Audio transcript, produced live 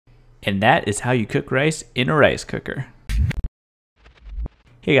And that is how you cook rice in a rice cooker.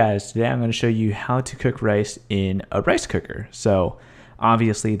 Hey guys, today I'm going to show you how to cook rice in a rice cooker. So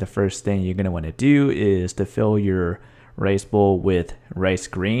obviously the first thing you're going to want to do is to fill your rice bowl with rice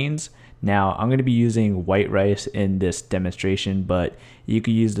grains. Now I'm going to be using white rice in this demonstration, but you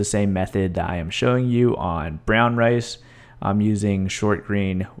could use the same method that I am showing you on brown rice. I'm using short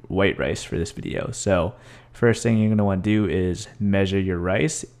grain white rice for this video. So first thing you're going to want to do is measure your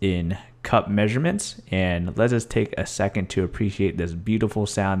rice in cup measurements, and let's just take a second to appreciate this beautiful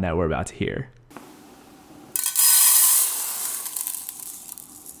sound that we're about to hear.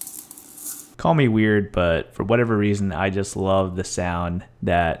 Call me weird, but for whatever reason I just love the sound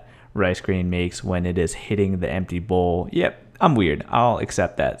that rice grain makes when it is hitting the empty bowl. Yep, I'm weird, I'll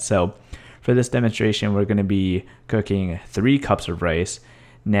accept that. So for this demonstration we're going to be cooking 3 cups of rice.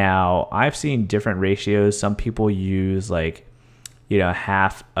 Now I've seen different ratios. Some people use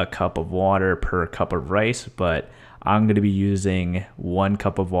half a cup of water per cup of rice, but I'm going to be using 1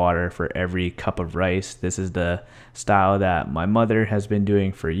 cup of water for every cup of rice. This is the style that my mother has been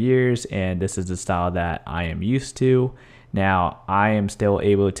doing for years, and this is the style that I am used to. Now, I am still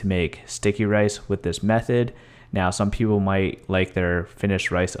able to make sticky rice with this method. Now, some people might like their finished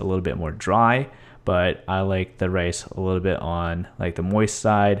rice a little bit more dry, but I like the rice a little bit on the moist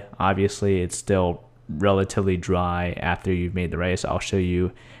side. Obviously, it's still relatively dry after you've made the rice. I'll show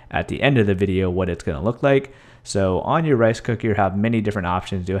you at the end of the video what it's going to look like. So on your rice cooker you have many different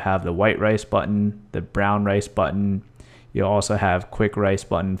options. You'll have the white rice button, the brown rice button. You'll also have quick rice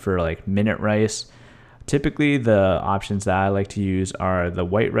button for minute rice. Typically the options that I like to use are the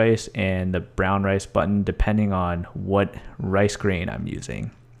white rice and the brown rice button, depending on what rice grain I'm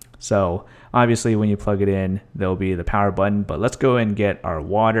using. So obviously when you plug it in, there'll be the power button, but let's go and get our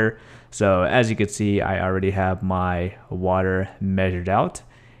water. So as you can see, I already have my water measured out,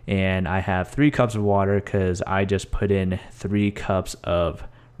 and I have 3 cups of water because I just put in 3 cups of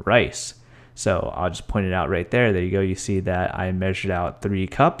rice. So I'll just point it out right there. There you go. You see that I measured out 3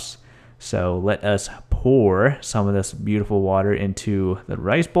 cups. So let us pour some of this beautiful water into the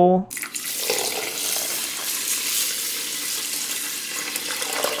rice bowl.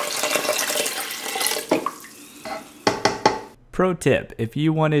 Pro tip, if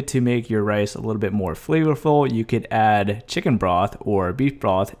you wanted to make your rice a little bit more flavorful, you could add chicken broth or beef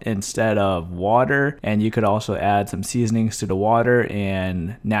broth instead of water, and you could also add some seasonings to the water,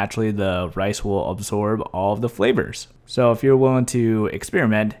 and naturally the rice will absorb all of the flavors. So if you're willing to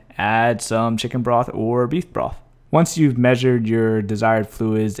experiment, add some chicken broth or beef broth. Once you've measured your desired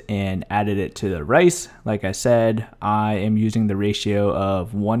fluids and added it to the rice, like I said, I am using the ratio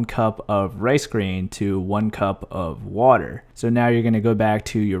of 1 cup of rice grain to 1 cup of water. So now you're going to go back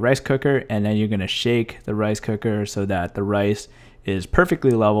to your rice cooker, and then you're going to shake the rice cooker so that the rice is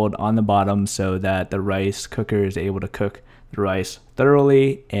perfectly leveled on the bottom, so that the rice cooker is able to cook the rice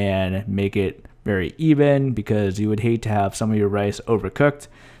thoroughly and make it very even, because you would hate to have some of your rice overcooked.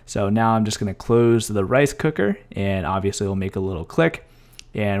 So now I'm just going to close the rice cooker, and obviously it'll make a little click,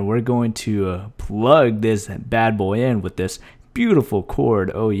 and we're going to plug this bad boy in with this beautiful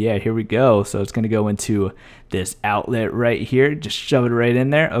cord. Oh yeah, here we go. So it's going to go into this outlet right here. Just shove it right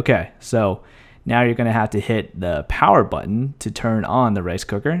in there. Okay, so now you're going to have to hit the power button to turn on the rice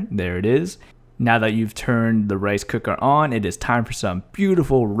cooker. There it is. Now that you've turned the rice cooker on, it is time for some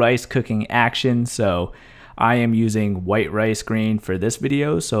beautiful rice cooking action. So I am using white rice grain for this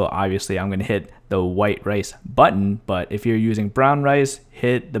video, so obviously I'm going to hit the white rice button, but if you're using brown rice,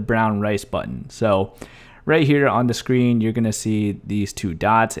 hit the brown rice button. So right here on the screen, you're going to see these 2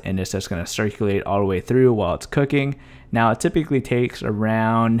 dots, and it's just going to circulate all the way through while it's cooking. Now it typically takes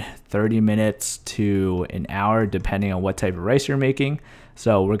around 30 minutes to an hour, depending on what type of rice you're making.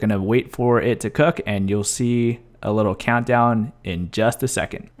 So we're going to wait for it to cook, and you'll see a little countdown in just a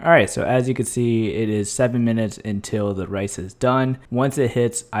second. Alright, so as you can see, it is 7 minutes until the rice is done. Once it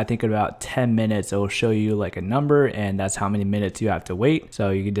hits, I think about 10 minutes, it will show you a number, and that's how many minutes you have to wait. So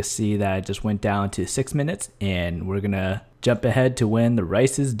you can just see that it just went down to 6 minutes, and we're gonna jump ahead to when the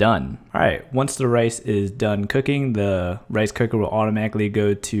rice is done. Alright, once the rice is done cooking, the rice cooker will automatically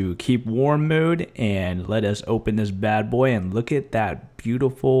go to keep warm mode, and let us open this bad boy and look at that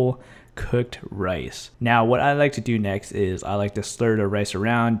beautiful cooked rice. Now what I like to do next is I like to stir the rice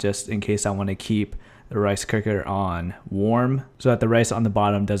around, just in case I want to keep the rice cooker on warm so that the rice on the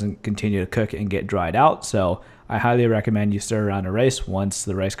bottom doesn't continue to cook and get dried out. So I highly recommend you stir around the rice once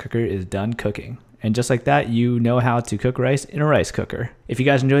the rice cooker is done cooking. And just like that, you know how to cook rice in a rice cooker. If you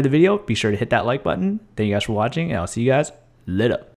guys enjoyed the video, be sure to hit that like button. Thank you guys for watching, and I'll see you guys later.